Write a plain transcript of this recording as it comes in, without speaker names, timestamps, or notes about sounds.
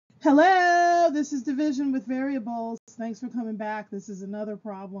Hello, this is division with variables. Thanks for coming back. This is another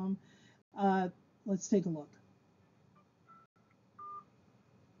problem. Let's take a look.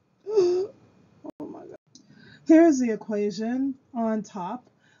 Oh my God. Here's the equation on top.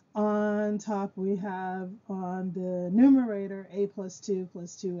 On top we have on the numerator a plus 2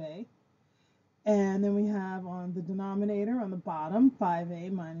 plus 2a. And then we have on the denominator on the bottom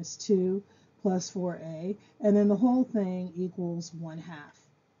 5a minus 2 plus 4a. And then the whole thing equals 1/2.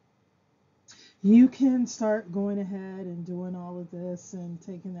 You can start going ahead and doing all of this and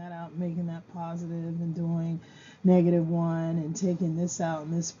taking that out, making that positive, and doing -1 and taking this out,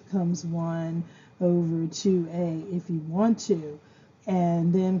 and this becomes 1 over 2a if you want to,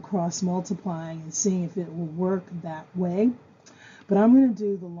 and then cross multiplying and seeing if it will work that way. But I'm going to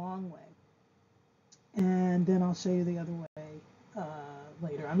do the long way, and then I'll show you the other way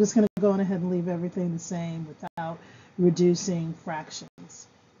later. I'm just going to go on ahead and leave everything the same without reducing fractions.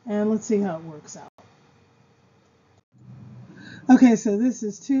 And let's see how it works out. Okay, so this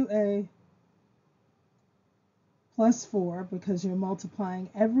is 2a plus 4 because you're multiplying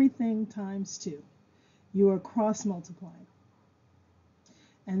everything times 2. You are cross multiplying.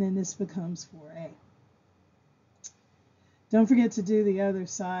 And then this becomes 4a. Don't forget to do the other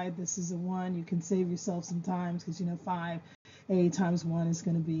side. This is a 1. You can save yourself some time because you know 5a times 1 is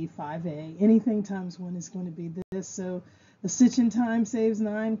going to be 5a. Anything times 1 is going to be this. So a stitch in time saves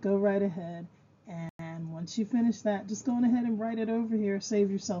 9. Go right ahead. And once you finish that, just go on ahead and write it over here.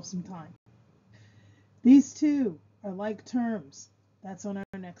 Save yourself some time. These two are like terms. That's on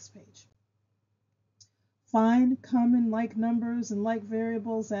our next page. Find common like numbers and like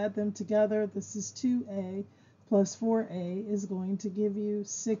variables. Add them together. This is 2a plus 4a is going to give you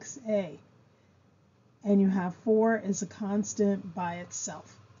 6a. And you have 4 as a constant by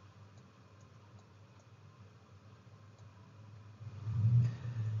itself.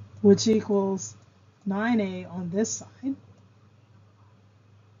 Which equals 9a on this side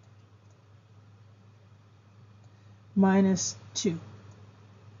minus 2.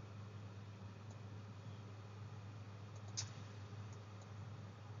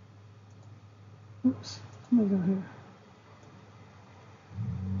 Oops, let me go here.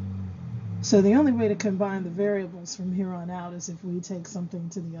 So the only way to combine the variables from here on out is if we take something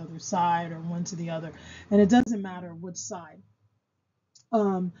to the other side or one to the other. And it doesn't matter which side.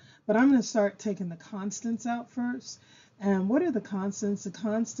 But I'm going to start taking the constants out first. And what are the constants? The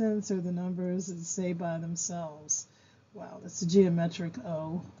constants are the numbers that say by themselves. Wow, that's a geometric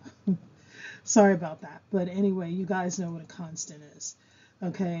O. Sorry about that. But anyway, you guys know what a constant is.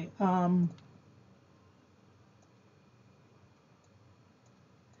 Okay.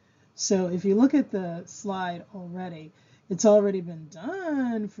 So if you look at the slide already, it's already been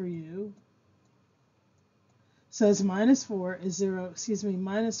done for you. So it's minus 4 is 0, excuse me,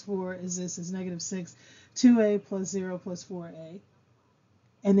 minus 4 is this, is -6, 2a plus 0 plus 4a.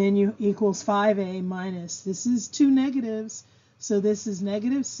 And then you equals 5a minus, this is two negatives, so this is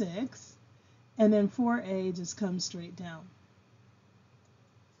 -6, and then 4a just comes straight down.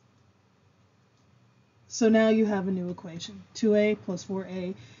 So now you have a new equation. 2a plus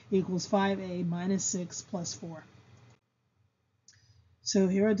 4a equals 5a minus 6 plus 4. So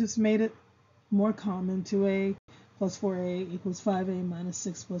here I just made it more common. 2a plus 4a equals 5a minus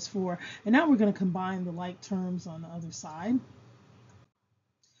 6 plus 4. And now we're going to combine the like terms on the other side.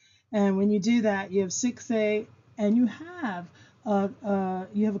 And when you do that, you have 6a, and you have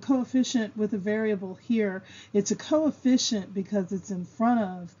a coefficient with a variable here. It's a coefficient because it's in front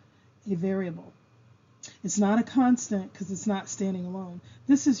of a variable. It's not a constant because it's not standing alone.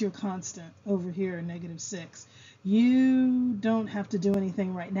 This is your constant over here, -6. You don't have to do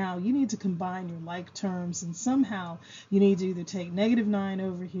anything right now. You need to combine your like terms, and somehow you need to either take -9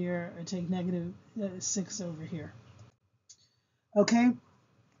 over here or take -6 over here. Okay?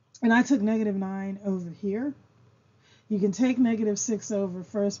 And I took -9 over here. You can take -6 over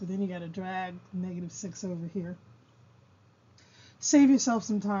first, but then you got to drag -6 over here. Save yourself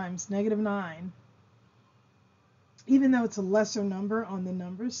some time. -9. Even though it's a lesser number on the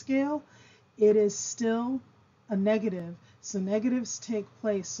number scale, it is still a negative. So negatives take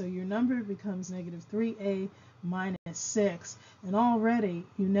place. So your number becomes -3a minus 6. And already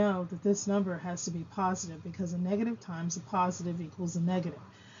you know that this number has to be positive because a negative times a positive equals a negative.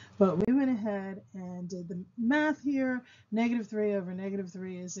 But we went ahead and did the math here. -3 over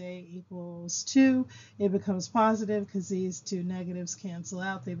 -3 is a equals 2. It becomes positive because these two negatives cancel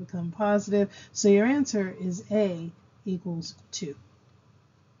out. They become positive. So your answer is a equals 2.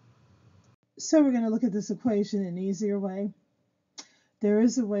 So we're going to look at this equation in an easier way. There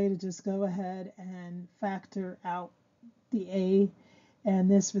is a way to just go ahead and factor out the a and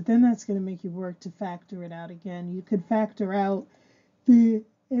this, but then that's going to make you work to factor it out again. You could factor out the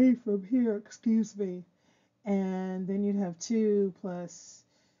a from here, excuse me, and then you'd have 2 plus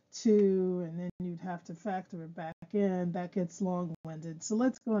 2, and then you'd have to factor it back in. That gets long-winded. So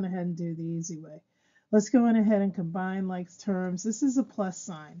let's go on ahead and do the easy way. Let's go on ahead and combine like terms. This is a plus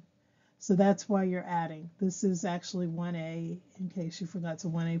sign, so that's why you're adding. This is actually 1a, in case you forgot. So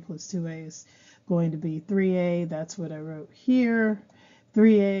 1a plus 2a is going to be 3a. That's what I wrote here.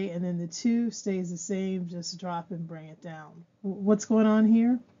 3a, and then the 2 stays the same. Just drop and bring it down. What's going on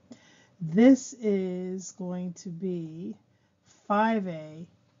here? This is going to be 5a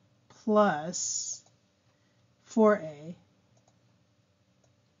plus 4a,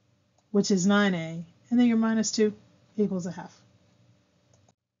 which is 9a, and then your minus 2 equals a half.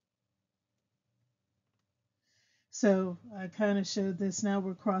 So I kind of showed this. Now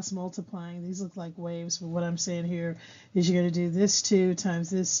we're cross multiplying. These look like waves, but what I'm saying here is you're going to do this 2 times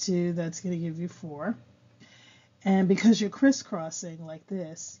this 2. That's going to give you 4. And because you're crisscrossing like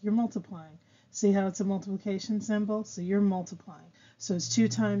this, you're multiplying. See how it's a multiplication symbol? So you're multiplying. So it's 2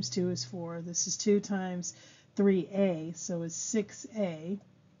 times 2 is 4. This is 2 times 3a, so it's 6a.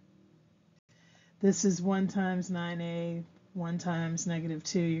 This is 1 times 9a, 1 times negative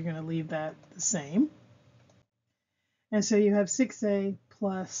 2. You're going to leave that the same. And so you have 6a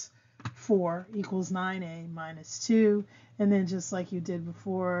plus 4 equals 9a minus 2. And then just like you did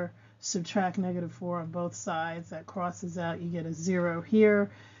before, subtract negative 4 on both sides. That crosses out. You get a 0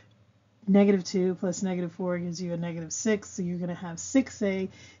 here. Negative 2 plus negative 4 gives you a negative 6. So you're going to have 6a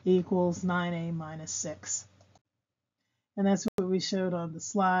equals 9a minus 6. And that's what we showed on the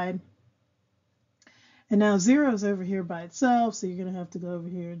slide. And now 0 is over here by itself. So you're going to have to go over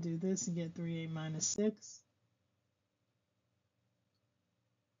here and do this and get 3a minus 6.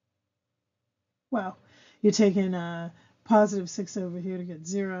 Wow. You're taking positive 6 over here to get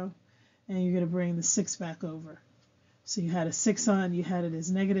 0. And you're going to bring the 6 back over. So you had a 6 on, you had it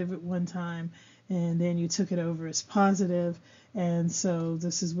as negative at one time, and then you took it over as positive, and so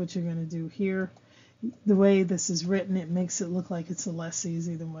this is what you're going to do here. The way this is written, it makes it look like it's a less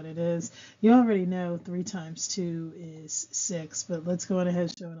easy than what it is. You already know 3 times 2 is 6, but let's go on ahead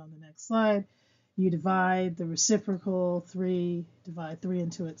and show it on the next slide. You divide the reciprocal, 3, divide 3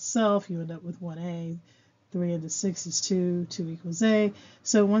 into itself, you end up with 1a. 3 into 6 is 2, 2 equals a.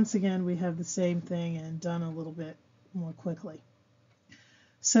 So once again, we have the same thing and done a little bit more quickly.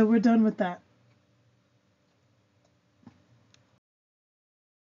 So we're done with that.